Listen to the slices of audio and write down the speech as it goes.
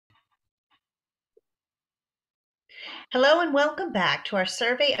Hello and welcome back to our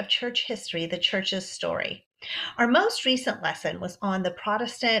survey of church history, the church's story. Our most recent lesson was on the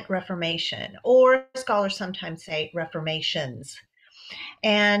Protestant Reformation, or scholars sometimes say reformations.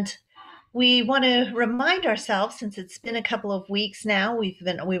 And we want to remind ourselves, since it's been a couple of weeks now, we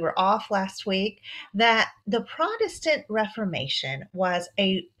were off last week, that the Protestant Reformation was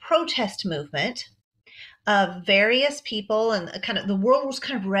a protest movement of various people, and kind of the world was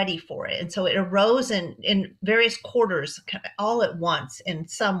kind of ready for it, and so it arose in various quarters kind of all at once in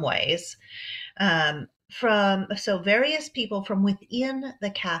some ways, from so various people from within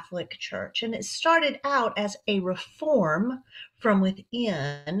the Catholic Church. And it started out as a reform from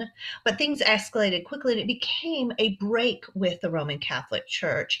within, but things escalated quickly and it became a break with the Roman Catholic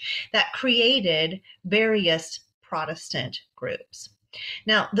Church that created various Protestant groups.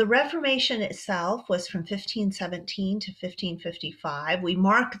 Now, the Reformation itself was from 1517 to 1555. We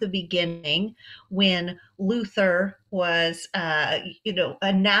mark the beginning when Luther was,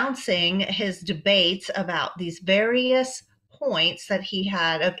 announcing his debates about these various points that he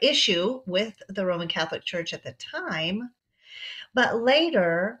had of issue with the Roman Catholic Church at the time. But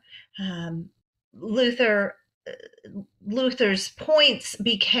later, um, Luther Luther's points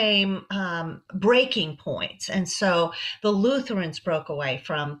became breaking points. And so the Lutherans broke away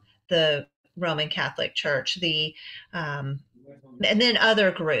from the Roman Catholic Church. And then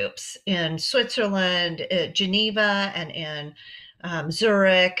other groups in Switzerland, Geneva, and in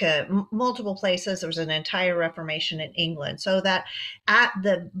Zurich, multiple places. There was an entire Reformation in England. So that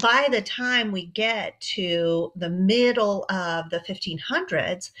by the time we get to the middle of the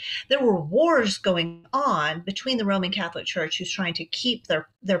 1500s, there were wars going on between the Roman Catholic Church, who's trying to keep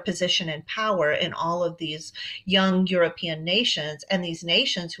their position and power in all of these young European nations, and these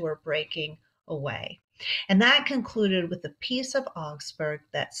nations who are breaking away. And that concluded with the Peace of Augsburg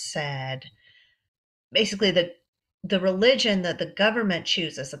that said basically the religion that the government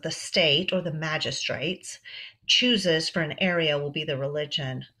chooses, that the state or the magistrates chooses for an area, will be the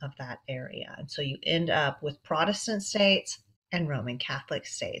religion of that area. And so you end up with Protestant states and Roman Catholic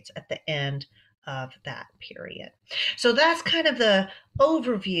states at the end of that period. So that's kind of the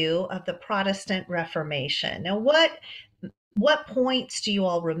overview of the Protestant Reformation. Now, what points do you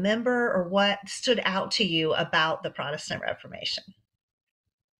all remember, or what stood out to you about the Protestant Reformation?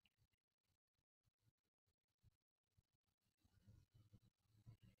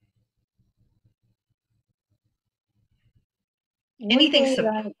 Weren't Anything? they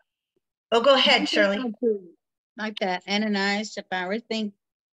like, Oh, go ahead, weren't they Shirley. like the Ananias Sapphira thing?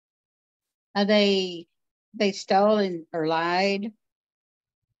 Are they stole or lied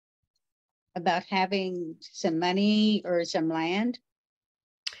about having some money or some land?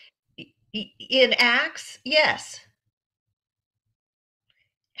 In Acts, yes.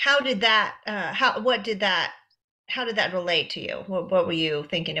 How did that? How did that relate to you? What were you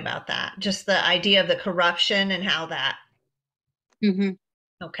thinking about that? Just the idea of the corruption and how that. Mm-hmm.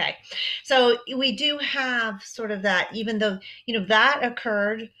 Okay. So we do have sort of that, even though, that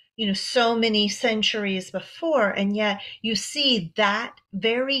occurred, so many centuries before, and yet you see that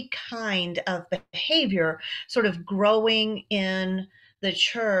very kind of behavior sort of growing in the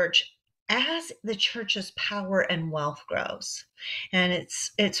church as the church's power and wealth grows. And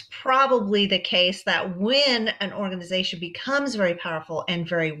it's probably the case that when an organization becomes very powerful and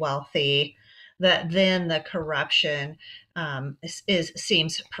very wealthy, that then the corruption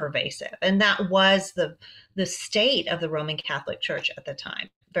seems pervasive, and that was the state of the Roman Catholic Church at the time.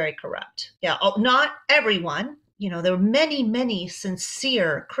 Very corrupt. Yeah, not everyone. There were many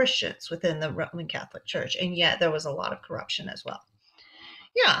sincere Christians within the Roman Catholic Church, and yet there was a lot of corruption as well.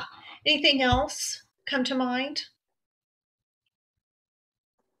 Yeah. Anything else come to mind?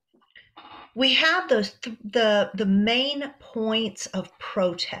 We have the main points of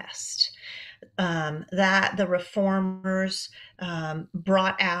protest that the reformers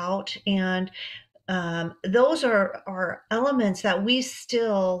brought out, and those are elements that we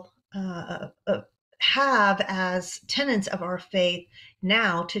still have as tenets of our faith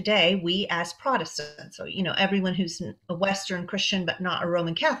now today, we as Protestants. So everyone who's a Western Christian but not a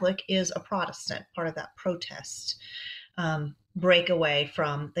Roman Catholic is a Protestant, part of that protest breakaway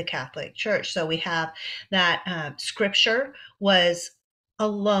from the Catholic Church. So we have that Scripture was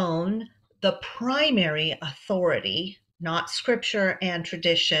alone the primary authority, not Scripture and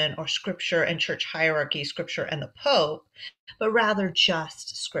tradition, or Scripture and church hierarchy, Scripture and the Pope, but rather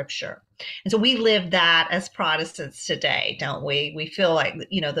just Scripture. And so we live that as Protestants today, don't we? We feel like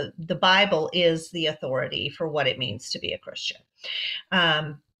the Bible is the authority for what it means to be a Christian.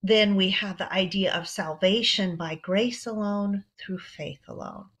 Then we have the idea of salvation by grace alone, through faith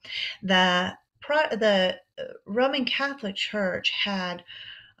alone. The Roman Catholic Church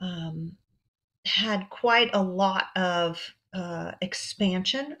um, had quite a lot of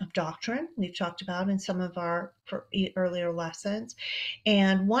expansion of doctrine we've talked about in some of our earlier lessons.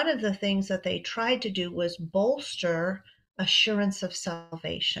 And one of the things that they tried to do was bolster assurance of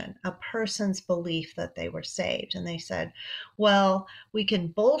salvation, a person's belief that they were saved. And they said, well, we can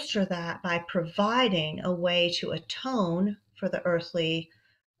bolster that by providing a way to atone for the earthly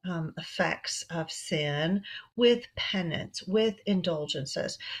effects of sin with penance, with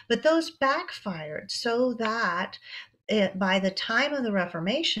indulgences. But those backfired so that by the time of the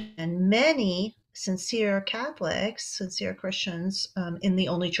Reformation, many sincere Catholics, sincere Christians in the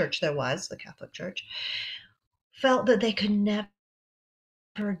only church there was, the Catholic Church, felt that they could never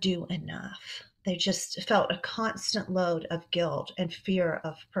do enough. They just felt a constant load of guilt and fear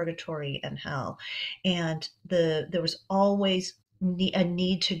of purgatory and hell. And there was always a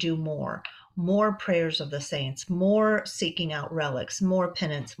need to do more prayers of the saints, more seeking out relics, more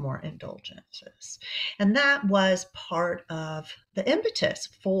penance, more indulgences. And that was part of the impetus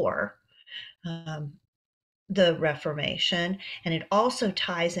for um, the Reformation. And it also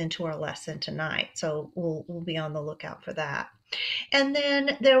ties into our lesson tonight. So we'll be on the lookout for that. And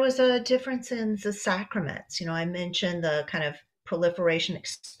then there was a difference in the sacraments. I mentioned the kind of proliferation,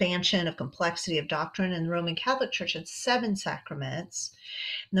 expansion of complexity of doctrine, and the Roman Catholic Church had 7 sacraments,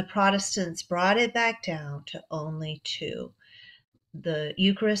 and the Protestants brought it back down to only 2: the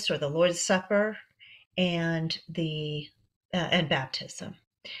Eucharist or the Lord's Supper, and and baptism.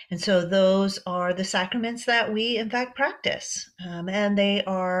 And so those are the sacraments that we, in fact, practice, and they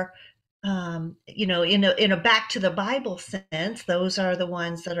are in a back to the Bible sense, those are the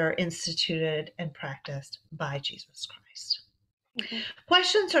ones that are instituted and practiced by Jesus Christ. Okay.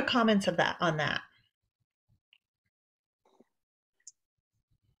 Questions or comments on that?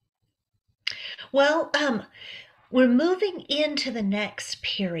 Well, we're moving into the next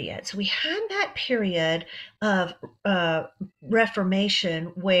period. So we had that period of Reformation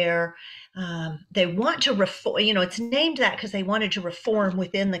where they want to reform. It's named that because they wanted to reform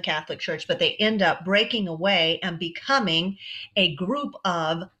within the Catholic Church, but they end up breaking away and becoming a group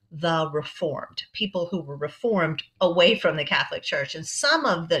of the Reformed, people who were reformed away from the Catholic Church. And some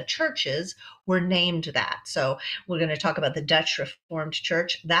of the churches were named that. So we're going to talk about the Dutch Reformed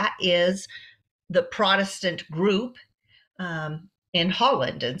Church. That is the Protestant group in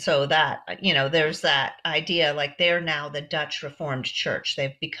Holland. And so that, there's that idea like they're now the Dutch Reformed Church.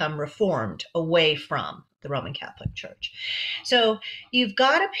 They've become reformed away from the Roman Catholic Church. So you've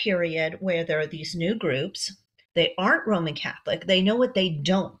got a period where there are these new groups. They aren't Roman Catholic. They know what they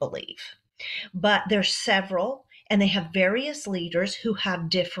don't believe, but there's several, and they have various leaders who have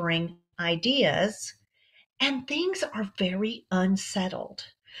differing ideas, and things are very unsettled.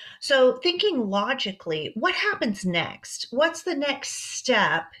 So thinking logically, what happens next? What's the next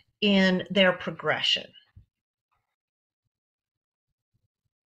step in their progression?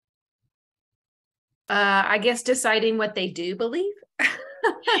 I guess deciding what they do believe.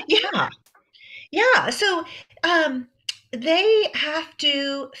 Yeah. So they have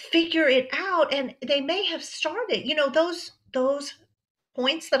to figure it out, and they may have started, those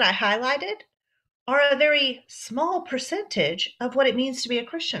points that I highlighted are a very small percentage of what it means to be a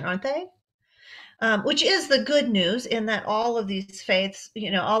Christian, aren't they? Which is the good news, in that all of these faiths,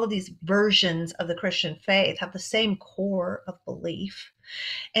 all of these versions of the Christian faith have the same core of belief.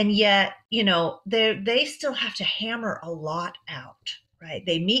 And yet, they still have to hammer a lot out, right?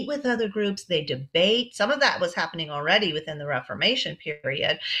 They meet with other groups, they debate. Some of that was happening already within the Reformation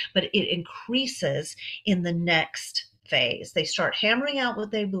period, but it increases in the next phase. They start hammering out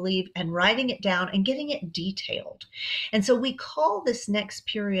what they believe and writing it down and getting it detailed. And so we call this next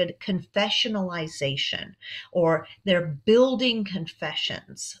period confessionalization, or they're building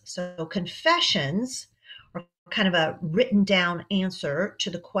confessions. So confessions are kind of a written down answer to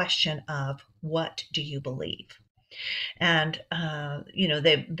the question of, what do you believe? And,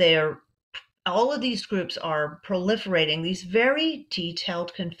 they're all of these groups are proliferating these very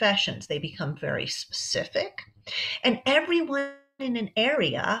detailed confessions. They become very specific, and everyone in an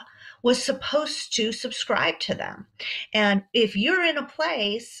area was supposed to subscribe to them. And if you're in a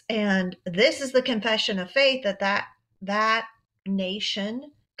place and this is the confession of faith that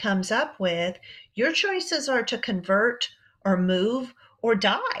nation comes up with, your choices are to convert or move or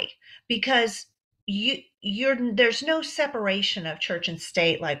die, because there's no separation of church and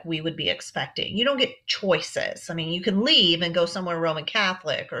state like we would be expecting. You don't get choices. I mean, you can leave and go somewhere Roman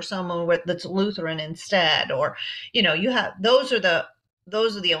Catholic, or somewhere that's Lutheran instead, or you have those are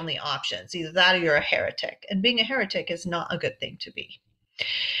the only options. Either that or you're a heretic, and being a heretic is not a good thing to be.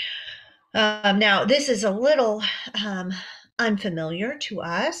 Now, this is a little unfamiliar to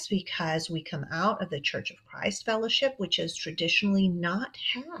us because we come out of the Church of Christ fellowship, which has traditionally not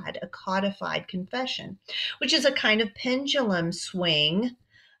had a codified confession, which is a kind of pendulum swing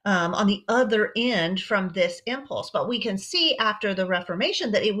on the other end from this impulse. But we can see after the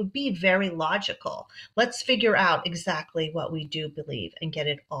Reformation that it would be very logical. Let's figure out exactly what we do believe and get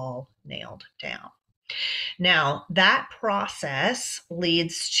it all nailed down. Now, that process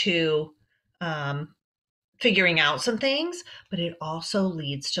leads to figuring out some things, but it also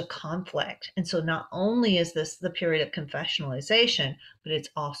leads to conflict. And so not only is this the period of confessionalization, but it's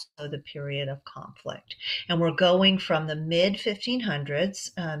also the period of conflict. And we're going from the mid 1500s,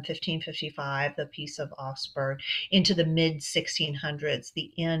 1555, the Peace of Augsburg, into the mid 1600s,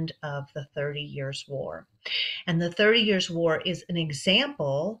 the end of the 30 Years' War. And the 30 Years' War is an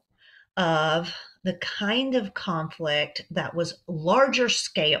example of the kind of conflict that was larger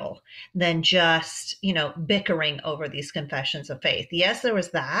scale than just, bickering over these confessions of faith. Yes, there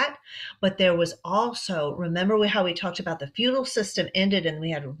was that, but there was also, remember how we talked about the feudal system ended and we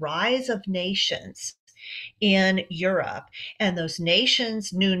had a rise of nations in Europe, and those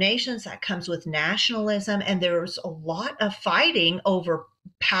nations, new nations, that comes with nationalism, and there's a lot of fighting over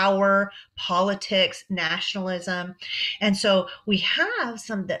power, politics, nationalism. And so we have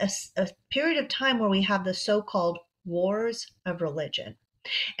a period of time where we have the so-called wars of religion.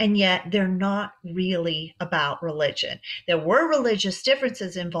 And yet they're not really about religion. There were religious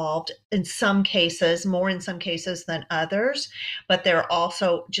differences involved in some cases, more in some cases than others, but they're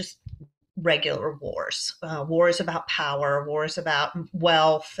also just regular wars, wars about power, wars about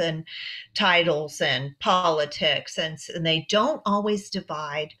wealth and titles and politics, and they don't always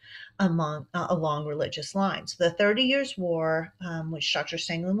divide along religious lines. The 30 Years' War, which Dr.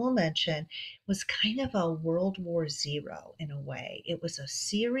 Stanglin will mention, was kind of a World War Zero in a way. It was a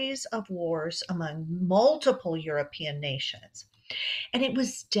series of wars among multiple European nations, and it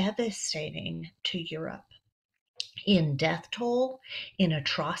was devastating to Europe in death toll, in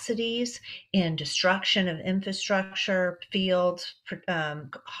atrocities, in destruction of infrastructure, fields,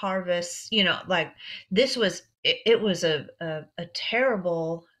 harvests. Like this was it was a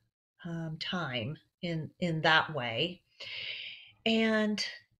terrible time in that way, and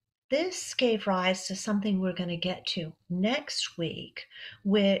this gave rise to something we're going to get to next week,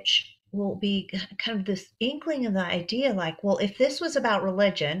 which will be kind of this inkling of the idea like, well, if this was about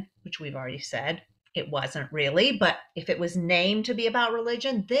religion, which we've already said it wasn't really, but if it was named to be about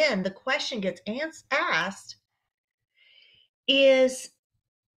religion, then the question gets asked, is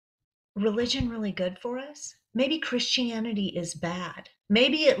religion really good for us? Maybe Christianity is bad.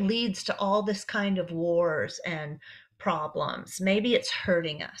 Maybe it leads to all this kind of wars and problems. Maybe it's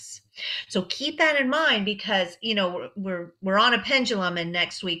hurting us. So keep that in mind because we're on a pendulum, and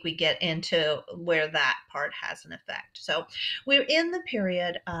next week we get into where that part has an effect. So we're in the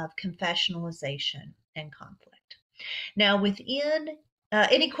period of confessionalization and conflict. Now, within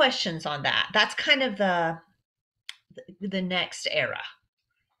any questions on that? That's kind of the next era,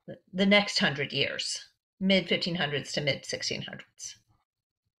 the next 100 years, mid 1500s to mid 1600s.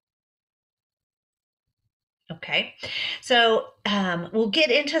 Okay, so we'll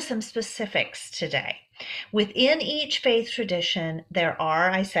get into some specifics today. Within each faith tradition, there are,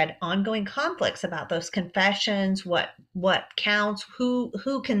 I said, ongoing conflicts about those confessions, what counts, whose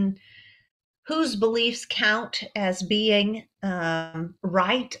beliefs count as being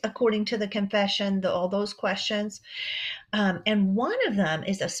right according to the confession, all those questions. And one of them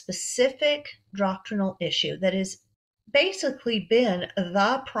is a specific doctrinal issue that has basically been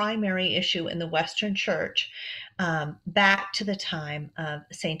the primary issue in the Western Church back to the time of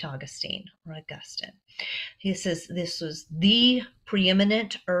St. Augustine or Augustine. He says this was the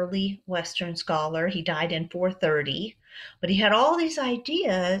preeminent early Western scholar. He died in 430, but he had all these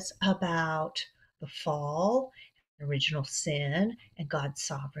ideas about the fall, original sin, and God's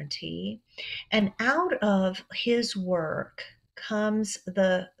sovereignty. And out of his work comes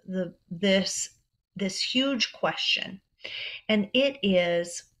this huge question, and it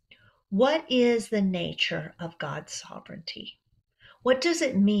is, what is the nature of God's sovereignty? What does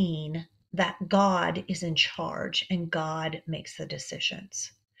it mean that God is in charge and God makes the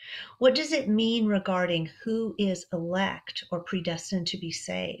decisions? What does it mean regarding who is elect or predestined to be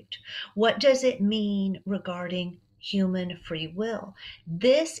saved? What does it mean regarding human free will?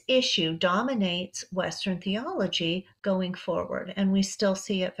 This issue dominates Western theology going forward, and we still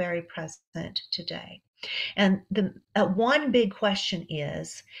see it very present today. And the one big question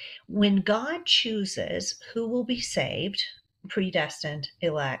is, when God chooses who will be saved, predestined,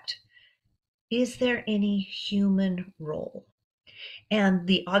 elect, is there any human role? And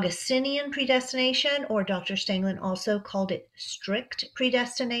the Augustinian predestination, or Dr. Stanglin also called it strict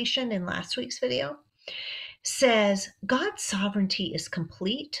predestination in last week's video, says God's sovereignty is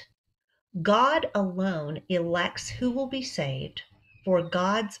complete. God alone elects who will be saved for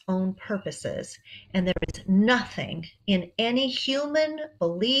God's own purposes, and there is nothing in any human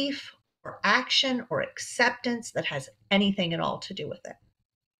belief or action or acceptance that has anything at all to do with it.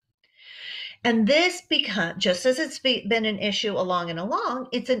 And this becomes, just as it's been an issue along and along,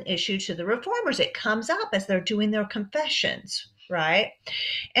 it's an issue to the reformers. It comes up as they're doing their confessions, right?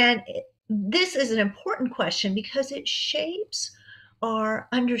 And this is an important question because it shapes our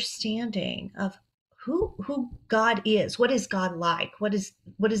understanding of who God is. What is God like? What is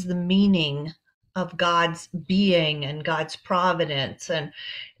the meaning of God's being and God's providence and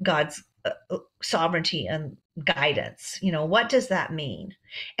God's sovereignty and guidance? What does that mean?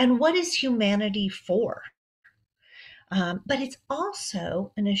 And what is humanity for? But it's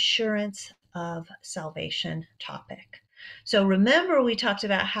also an assurance of salvation topic. So remember, we talked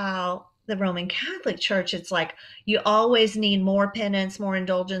about how the Roman Catholic Church, it's like you always need more penance, more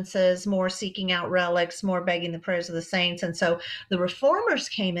indulgences, more seeking out relics, more begging the prayers of the saints. And so the reformers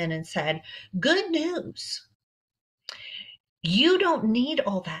came in and said, good news. You don't need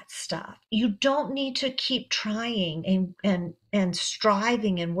all that stuff. You don't need to keep trying and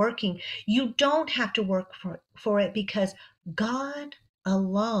striving and working. You don't have to work for it because God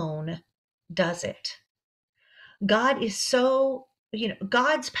alone does it. God is so,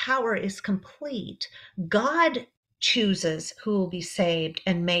 God's power is complete. God chooses who will be saved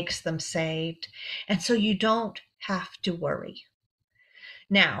and makes them saved. And so you don't have to worry.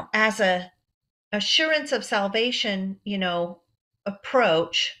 Now, as a assurance of salvation,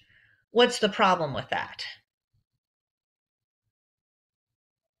 approach, what's the problem with that?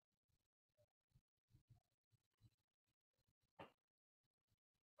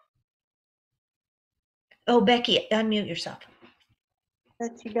 Oh, Becky, unmute yourself.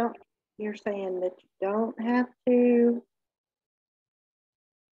 You're saying that you don't have to.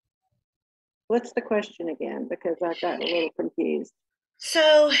 What's the question again? Because I got a little confused.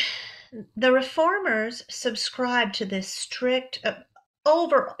 So the reformers subscribe to this strict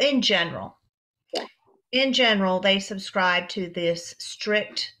in general. Yeah. In general, they subscribe to this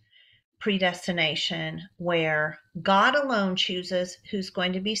strict predestination where God alone chooses who's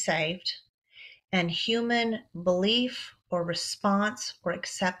going to be saved, and human belief or response or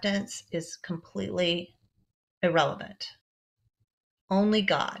acceptance is completely irrelevant. Only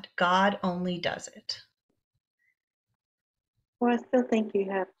God. God only does it. Well, I still think you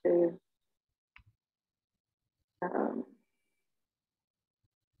have to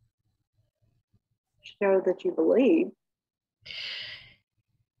show that you believe.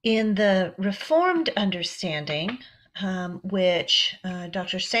 In the Reformed understanding, which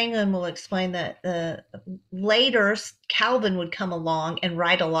Dr. Stanglin will explain that later Calvin would come along and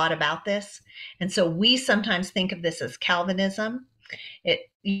write a lot about this. And so we sometimes think of this as Calvinism.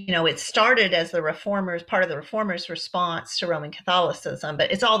 It started as part of the Reformers' response to Roman Catholicism,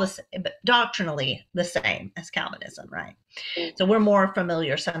 but it's all but doctrinally the same as Calvinism, right? Mm-hmm. So we're more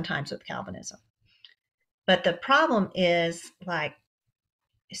familiar sometimes with Calvinism. But the problem is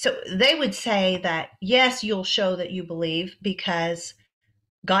so they would say that, yes, you'll show that you believe because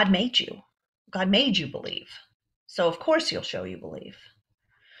God made you. God made you believe. So of course you'll show you believe.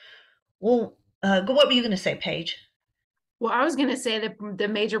 Well, what were you going to say, Paige? Well, I was going to say that the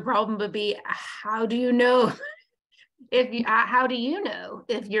major problem would be, how do you know how do you know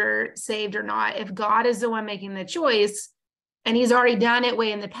if you're saved or not? If God is the one making the choice and he's already done it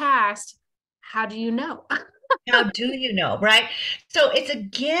way in the past, how do you know? How do you know, right? So it's,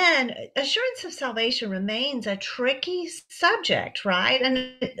 again, assurance of salvation remains a tricky subject, right?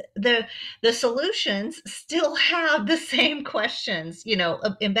 And the solutions still have the same questions,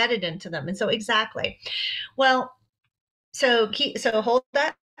 embedded into them. And so exactly. Well, so hold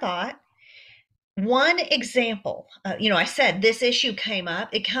that thought. One example, I said this issue came up.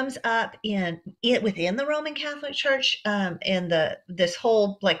 It comes up within the Roman Catholic Church, and this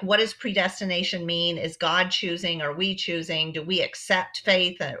whole, what does predestination mean? Is God choosing? Are we choosing? Do we accept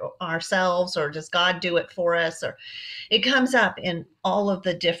faith ourselves, or does God do it for us? Or it comes up in all of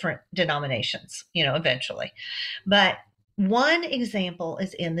the different denominations, eventually. But one example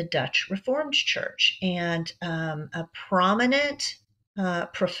is in the Dutch Reformed Church, and a prominent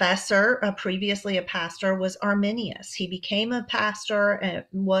professor, previously a pastor, was Arminius. He became a pastor and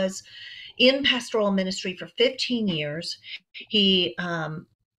was in pastoral ministry for 15 years. He,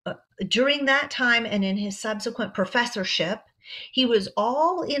 during that time and in his subsequent professorship, he was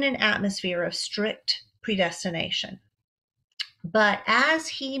all in an atmosphere of strict predestination. But as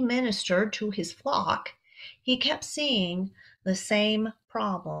he ministered to his flock, he kept seeing the same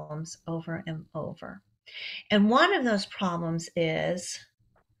problems over and over. And one of those problems is,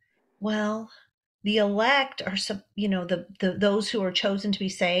 well, the elect are, those who are chosen to be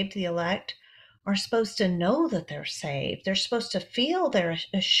saved, the elect, are supposed to know that they're saved. They're supposed to feel their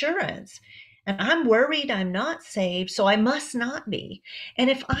assurance. And I'm worried I'm not saved, so I must not be. And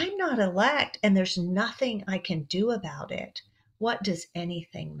if I'm not elect and there's nothing I can do about it, what does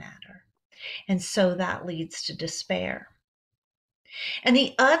anything matter? And so that leads to despair. And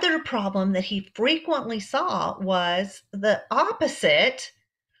the other problem that he frequently saw was the opposite.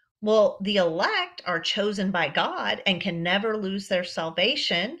 Well, the elect are chosen by God and can never lose their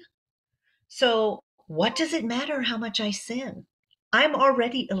salvation. So, what does it matter how much I sin? I'm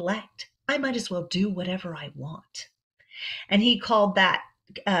already elect. I might as well do whatever I want. And he called that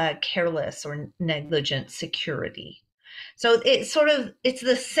careless or negligent security. So it's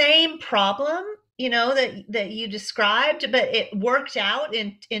the same problem, that you described, but it worked out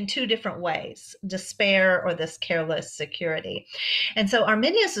in two different ways: despair or this careless security. And so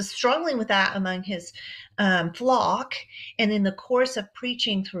Arminius is struggling with that among his flock, and in the course of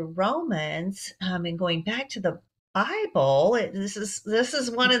preaching through Romans, and going back to the Bible, this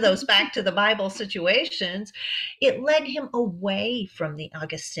is one of those back to the Bible situations. It led him away from the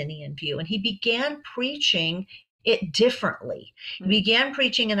Augustinian view, and he began preaching it differently. He began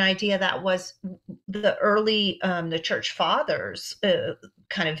preaching an idea that was the early, the church fathers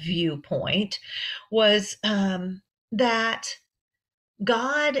kind of viewpoint, was that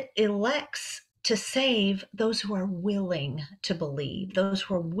God elects to save those who are willing to believe. Those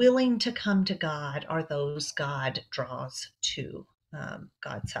who are willing to come to God are those God draws to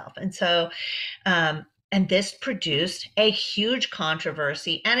God's help. And so, and this produced a huge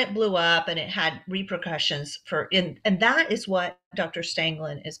controversy, and it blew up, and it had repercussions and that is what Dr.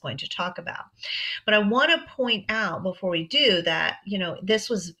 Stanglin is going to talk about. But I want to point out before we do that, this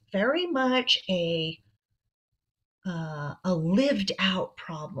was very much a lived out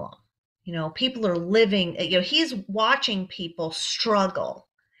problem. People are living, he's watching people struggle.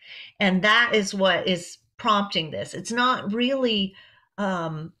 And that is what is prompting this. It's not really,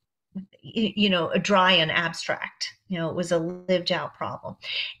 a dry and abstract. It was a lived out problem.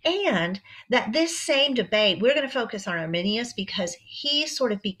 And that this same debate, we're going to focus on Arminius because he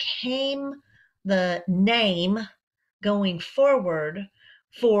sort of became the name going forward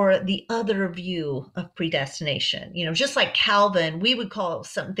for the other view of predestination. Just like Calvin, we would call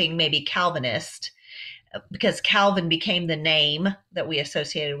something maybe Calvinist, because Calvin became the name that we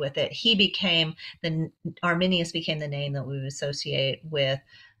associated with it. Arminius became the name that we would associate with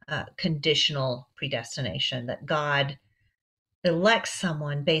conditional predestination, that God elects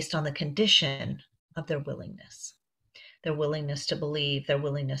someone based on the condition of their willingness to believe, their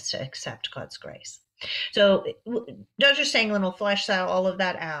willingness to accept God's grace. So Dr. Stanglin will flesh all of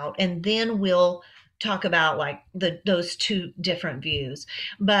that out, and then we'll talk about like those two different views.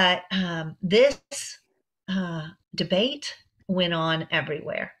 But this debate went on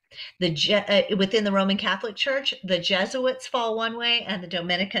everywhere. Within the Roman Catholic Church, the Jesuits fall one way and the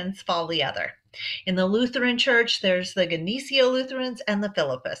Dominicans fall the other. In the Lutheran Church, there's the Geneseo Lutherans and the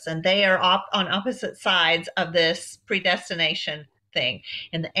Philippists, and they are on opposite sides of this predestination thing.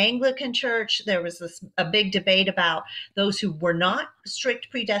 In the Anglican Church, there was a big debate about those who were not strict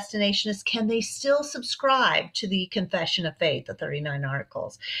predestinationists. Can they still subscribe to the Confession of Faith, the 39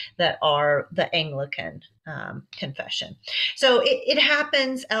 articles that are the Anglican confession? So it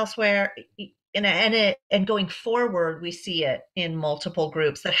happens elsewhere. And going forward, we see it in multiple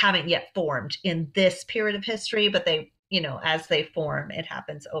groups that haven't yet formed in this period of history, but they, as they form, it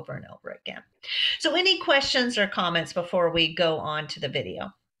happens over and over again. So any questions or comments before we go on to the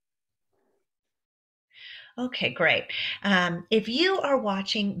video? Okay, great. If you are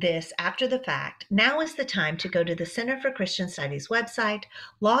watching this after the fact, now is the time to go to the Center for Christian Studies website,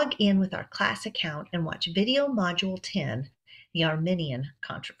 log in with our class account, and watch video module 10, the Arminian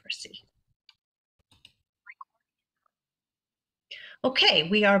controversy. Okay,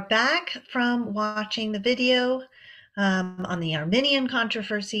 we are back from watching the video on the Arminian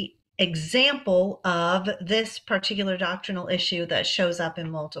controversy, example of this particular doctrinal issue that shows up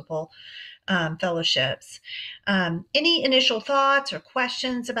in multiple fellowships. Any initial thoughts or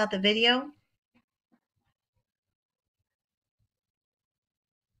questions about the video?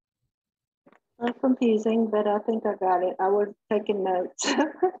 Confusing, but I think I got it. I was taking notes.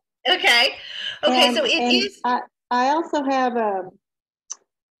 Okay. So it is. I also have a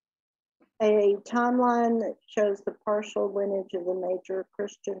timeline that shows the partial lineage of the major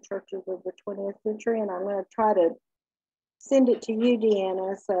Christian churches of the 20th century, and I'm going to try to send it to you,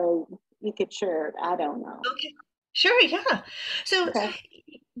 Deanna, so you could share it. I don't know. Okay. Sure, yeah. So Okay.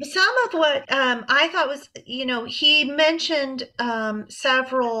 some of what I thought was, he mentioned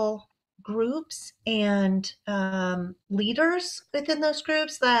several groups and leaders within those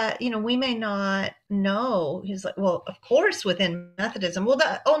groups that, we may not know. He's like, well, of course, within Methodism. Well,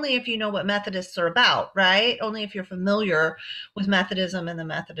 that only if you know what Methodists are about, right? Only if you're familiar with Methodism and the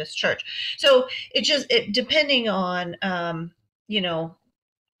Methodist Church. So depending on, you know,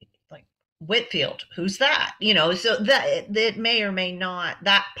 like Whitfield, who's that? So that may or may not,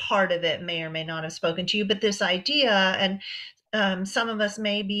 that part of it may or may not have spoken to you, but this idea, and some of us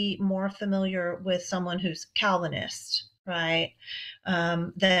may be more familiar with someone who's Calvinist, right,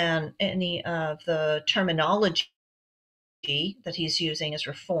 than any of the terminology that he's using as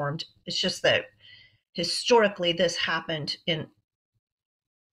Reformed. It's just that historically this happened in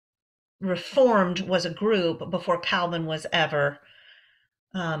Reformed was a group before Calvin was ever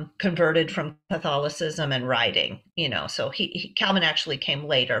converted from Catholicism and writing, so Calvin actually came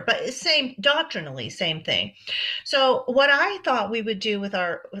later, but same doctrinally, same thing. So what I thought we would do with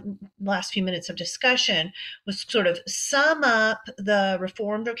our last few minutes of discussion was sort of sum up the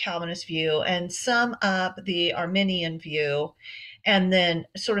Reformed or Calvinist view and sum up the Arminian view, and then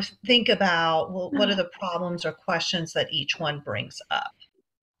sort of think about, well, what are the problems or questions that each one brings up.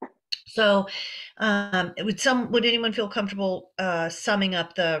 So, would anyone feel comfortable summing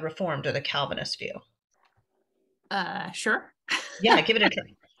up the Reformed or the Calvinist view? Sure. Yeah, give it a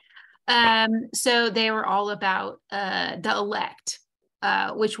try. So they were all about the elect,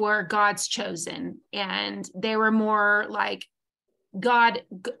 which were God's chosen, and they were more like God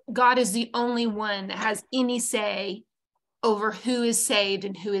is the only one that has any say over who is saved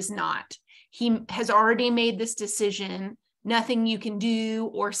and who is not. He has already made this decision. Nothing you can do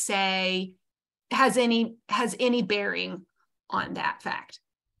or say has any bearing on that fact.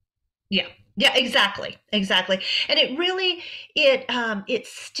 Yeah, exactly. And it really, it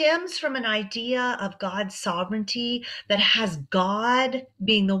stems from an idea of God's sovereignty that has God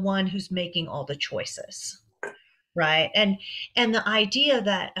being the one who's making all the choices. Right. And the idea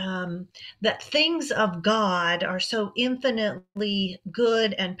that that things of God are so infinitely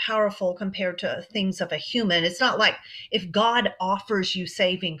good and powerful compared to things of a human. It's not like if God offers you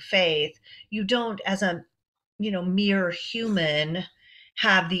saving faith, you don't, as a mere human,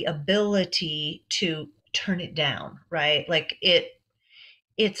 have the ability to turn it down, right? Like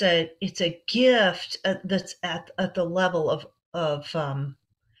it's a gift that's at the level of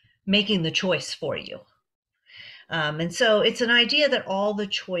making the choice for you. And so it's an idea that all the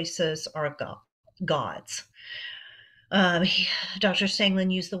choices are God's. Dr.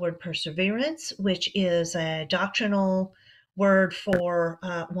 Stanglin used the word perseverance, which is a doctrinal word for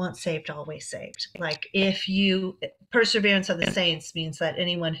once saved, always saved. Like perseverance of the saints means that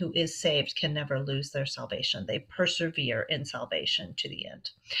anyone who is saved can never lose their salvation. They persevere in salvation to the end.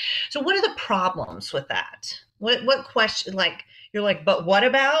 So what are the problems with that? What question, like, you're like, but what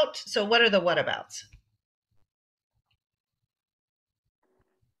about? So what are the what abouts?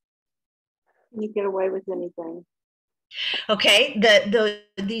 You get away with anything. Okay, the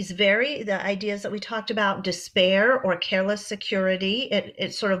ideas that we talked about, despair or careless security,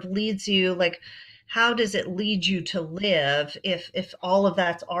 it sort of leads you, like, how does it lead you to live if all of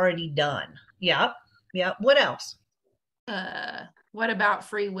that's already done? Yep. What else? What about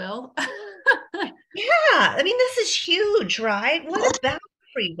free will? Yeah, I mean, this is huge, right? What about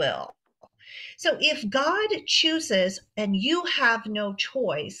free will? So if God chooses and you have no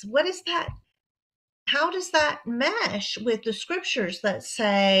choice, what is that? How does that mesh with the scriptures that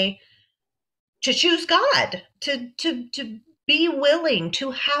say to choose God, to be willing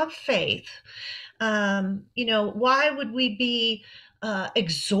to have faith? Why would we be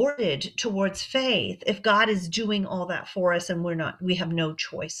exhorted towards faith if God is doing all that for us and we have no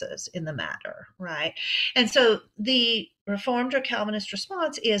choices in the matter, right? And so the Reformed or Calvinist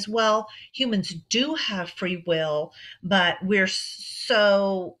response is, well, humans do have free will, but we're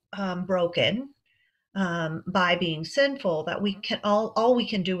so broken by being sinful that we can all we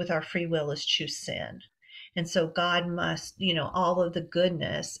can do with our free will is choose sin. And so God must, all of the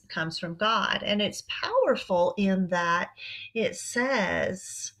goodness comes from God. And it's powerful in that it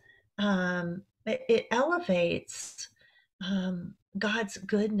says, it elevates God's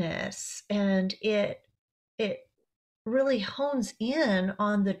goodness, and it really hones in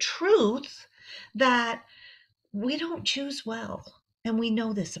on the truth that we don't choose well, and we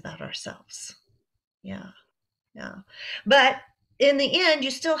know this about ourselves. Yeah. But in the end,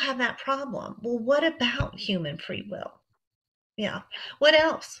 you still have that problem. Well, what about human free will? Yeah. What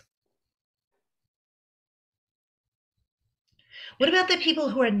else? What about the people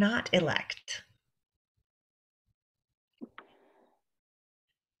who are not elect?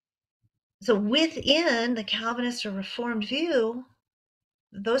 So within the Calvinist or Reformed view,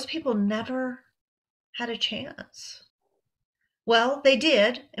 those people never had a chance. Well, they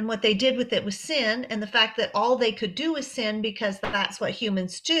did, and what they did with it was sin, and the fact that all they could do was sin because that's what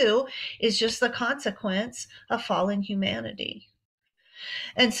humans do is just the consequence of fallen humanity.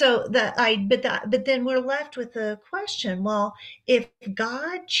 And so but then we're left with the question, well, if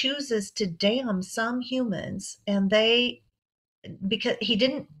God chooses to damn some humans and they because he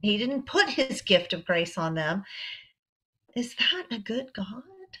didn't put his gift of grace on them, is that a good God?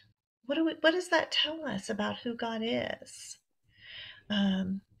 What does that tell us about who God is?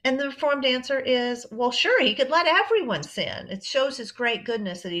 And the Reformed answer is, well, sure, he could let everyone sin. It shows his great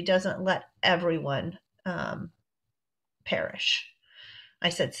goodness that he doesn't let everyone perish. I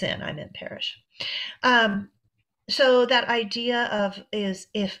said sin, I meant perish. So that idea of is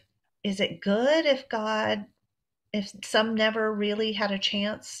it good if some never really had a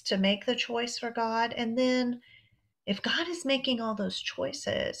chance to make the choice for God? And then if God is making all those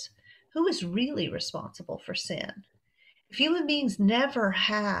choices, who is really responsible for sin? If human beings never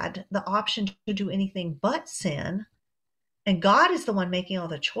had the option to do anything but sin, and God is the one making all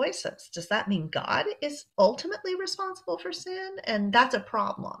the choices, does that mean God is ultimately responsible for sin? And that's a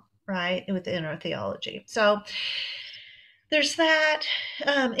problem, right, within our theology. So there's that.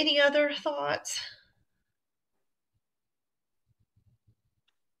 Any other thoughts?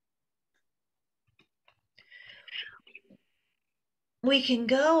 We can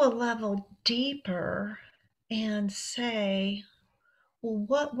go a level deeper and say, well,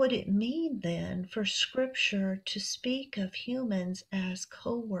 what would it mean then for Scripture to speak of humans as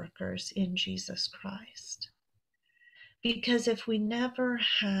co-workers in Jesus Christ? Because if we never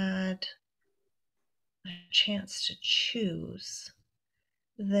had a chance to choose,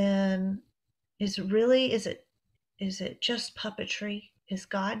 then is it just puppetry? Is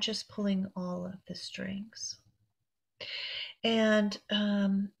God just pulling all of the strings? And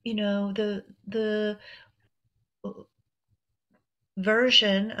the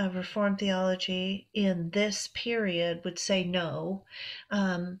version of Reformed theology in this period would say no.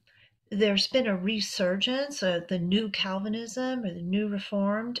 There's been a resurgence of the new Calvinism or the new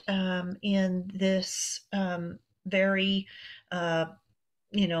Reformed in this very,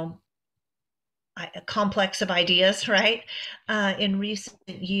 you know, complex of ideas, right? In recent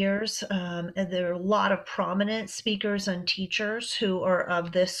years, and there are a lot of prominent speakers and teachers who are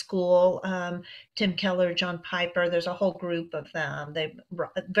of this school. Tim Keller, John Piper, there's a whole group of them. They're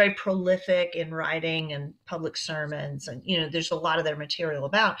very prolific in writing and public sermons, and there's a lot of their material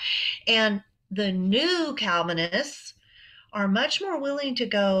about. And the new Calvinists are much more willing to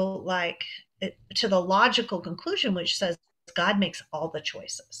go to the logical conclusion, which says God makes all the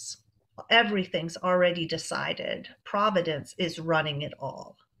choices. Everything's already decided. Providence is running it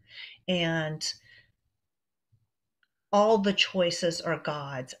all. And all the choices are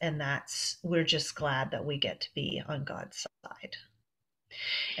God's, and we're just glad that we get to be on God's side.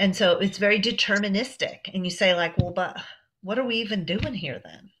 And so it's very deterministic. And you say, well, but what are we even doing here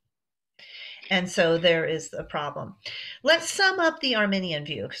then? And so there is a problem. Let's sum up the Arminian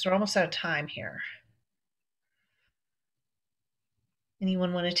view because we're almost out of time here.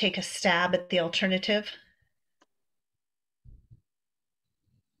 Anyone want to take a stab at the alternative?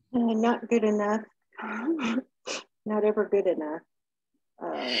 Not good enough. Not ever good enough.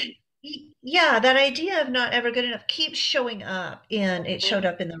 Yeah, that idea of not ever good enough keeps showing up it showed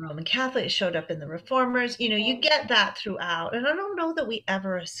up in the Roman Catholic, it showed up in the Reformers. You get that throughout, and I don't know that we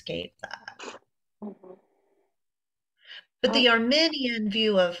ever escape that. Mm-hmm. But the Arminian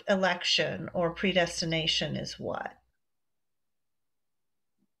view of election or predestination is what?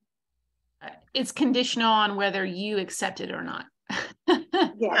 It's conditional on whether you accept it or not.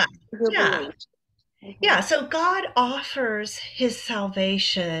 Yeah. Yeah, so God offers his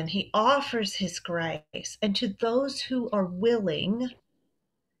salvation, he offers his grace, and to those who are willing,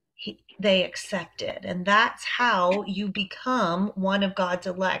 they accept it. And that's how you become one of God's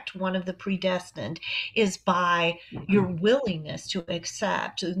elect, one of the predestined, is by your willingness to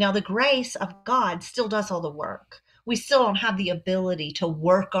accept. Now, the grace of God still does all the work. We still don't have the ability to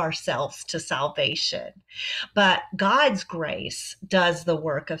work ourselves to salvation. But God's grace does the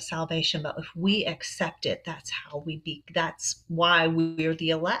work of salvation. But if we accept it, that's why we're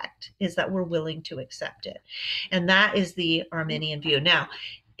the elect, is that we're willing to accept it. And that is the Arminian view. Now,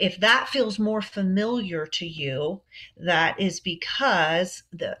 if that feels more familiar to you, that is because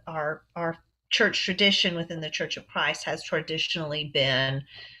our church tradition within the Church of Christ has traditionally been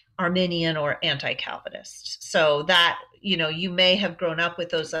Arminian or anti-Calvinist. So that you may have grown up with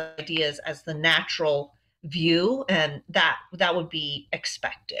those ideas as the natural view, and that would be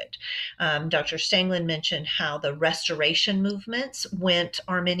expected. Dr. Stanglin mentioned how the Restoration movements went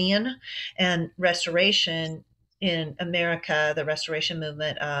Arminian, and Restoration in America, the Restoration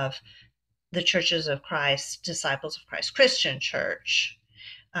movement of the Churches of Christ, Disciples of Christ, Christian Church,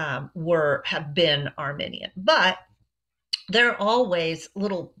 have been Arminian, but there are always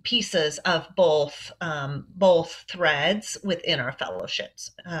little pieces of both threads within our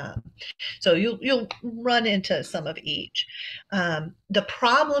fellowships. So you'll run into some of each. The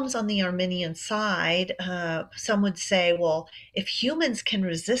problems on the Arminian side, some would say, well, if humans can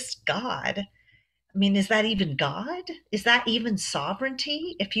resist God, I mean, is that even God? Is that even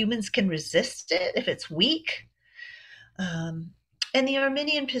sovereignty? If humans can resist it, if it's weak? And the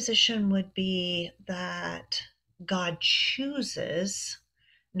Arminian position would be that God chooses,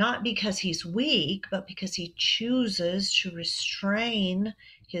 not because he's weak, but because he chooses to restrain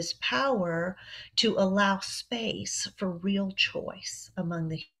his power to allow space for real choice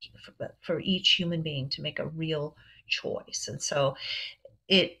for each human being to make a real choice. And so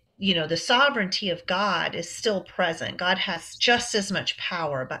the sovereignty of God is still present. God has just as much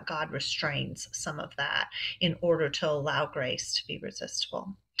power, but God restrains some of that in order to allow grace to be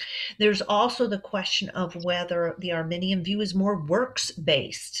resistible. There's also the question of whether the Arminian view is more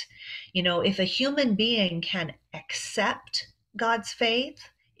works-based. If a human being can accept God's faith,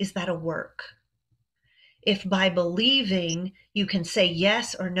 is that a work? If by believing you can say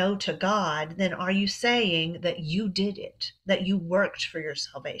yes or no to God, then are you saying that you did it, that you worked for your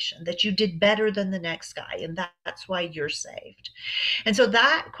salvation, that you did better than the next guy, and that's why you're saved? And so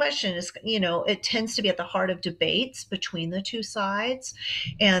that question is, it tends to be at the heart of debates between the two sides.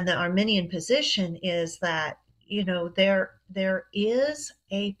 And the Arminian position is that, there is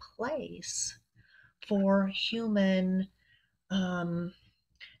a place for human,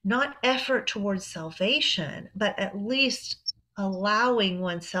 not effort towards salvation, but at least allowing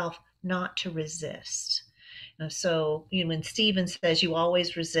oneself not to resist. So, when Stephen says you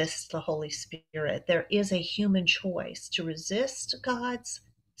always resist the Holy Spirit, there is a human choice to resist God's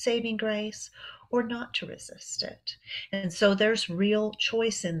saving grace or not to resist it. And so there's real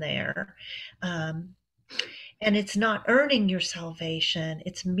choice in there. And it's not earning your salvation,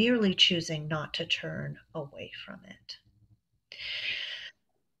 it's merely choosing not to turn away from it.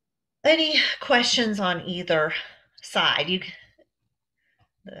 Any questions on either side?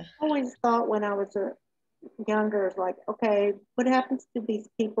 I always thought when I was younger, it's like, okay, what happens to these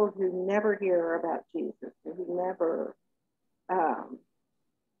people who never hear about Jesus, who never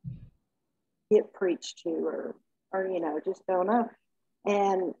get preached to, or just don't know?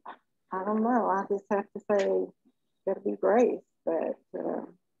 And I don't know. I just have to say, got to be grace, but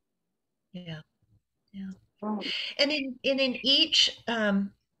yeah. And in each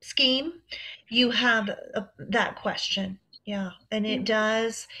scheme, you have that question. Yeah, and it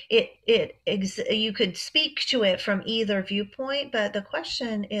does you could speak to it from either viewpoint, but the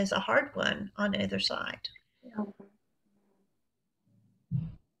question is a hard one on either side. Yeah.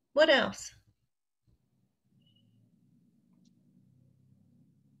 What else?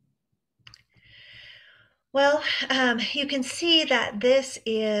 Well, you can see that this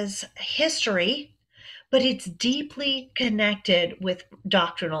is history, but it's deeply connected with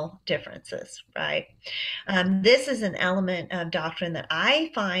doctrinal differences, right? This is an element of doctrine that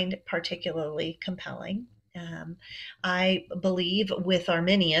I find particularly compelling. I believe with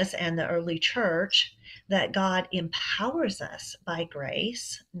Arminius and the early church that God empowers us by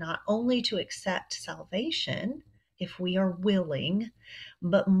grace, not only to accept salvation if we are willing,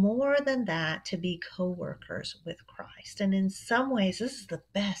 but more than that, to be co-workers with Christ. And in some ways, this is the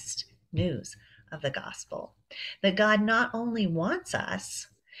best news of the gospel, that God not only wants us,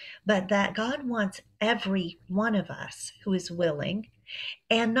 but that God wants every one of us who is willing,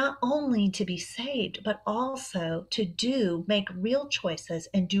 and not only to be saved, but also to make real choices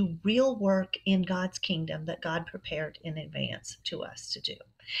and do real work in God's kingdom that God prepared in advance to us to do.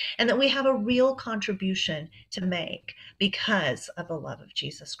 And that we have a real contribution to make because of the love of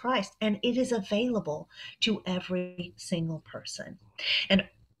Jesus Christ. And it is available to every single person. And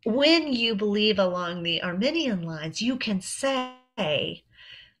when you believe along the Arminian lines, you can say,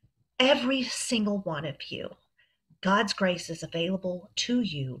 every single one of you, God's grace is available to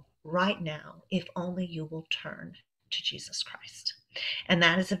you right now, if only you will turn to Jesus Christ. And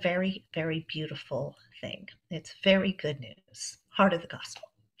that is a very, very beautiful thing. It's very good news, heart of the gospel.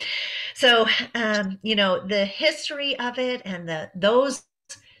 So, the history of it and those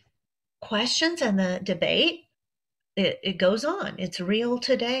questions and the debate, it goes on. It's real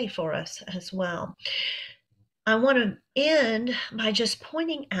today for us as well. I want to end by just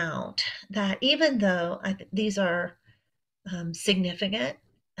pointing out that even though these are significant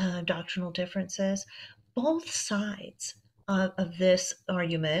doctrinal differences, both sides of this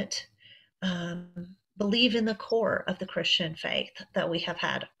argument believe in the core of the Christian faith that we have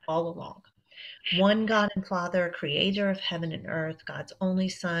had all along. One God and Father, creator of heaven and earth, God's only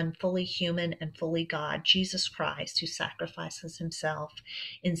Son, fully human and fully God, Jesus Christ, who sacrifices himself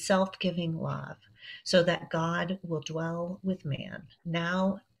in self-giving love so that God will dwell with man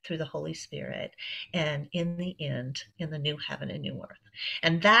now through the Holy Spirit and in the end in the new heaven and new earth.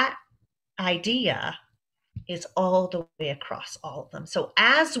 And that idea is all the way across all of them. So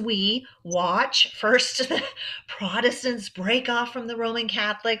as we watch first the Protestants break off from the Roman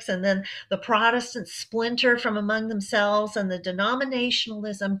Catholics, and then the Protestants splinter from among themselves, and the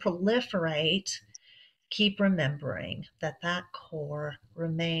denominationalism proliferate, keep remembering that that core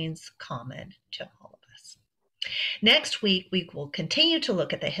remains common to all of us. Next week, we will continue to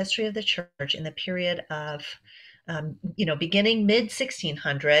look at the history of the church in the period of beginning mid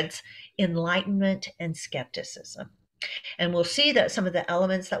 1600s, Enlightenment and skepticism. And we'll see that some of the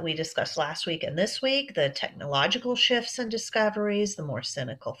elements that we discussed last week and this week, the technological shifts and discoveries, the more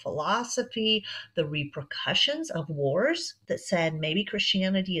cynical philosophy, the repercussions of wars that said maybe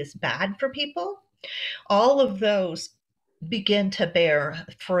Christianity is bad for people, all of those begin to bear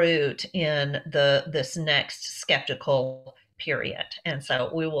fruit in this next skeptical period. And so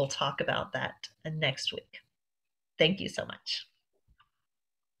we will talk about that next week. Thank you so much.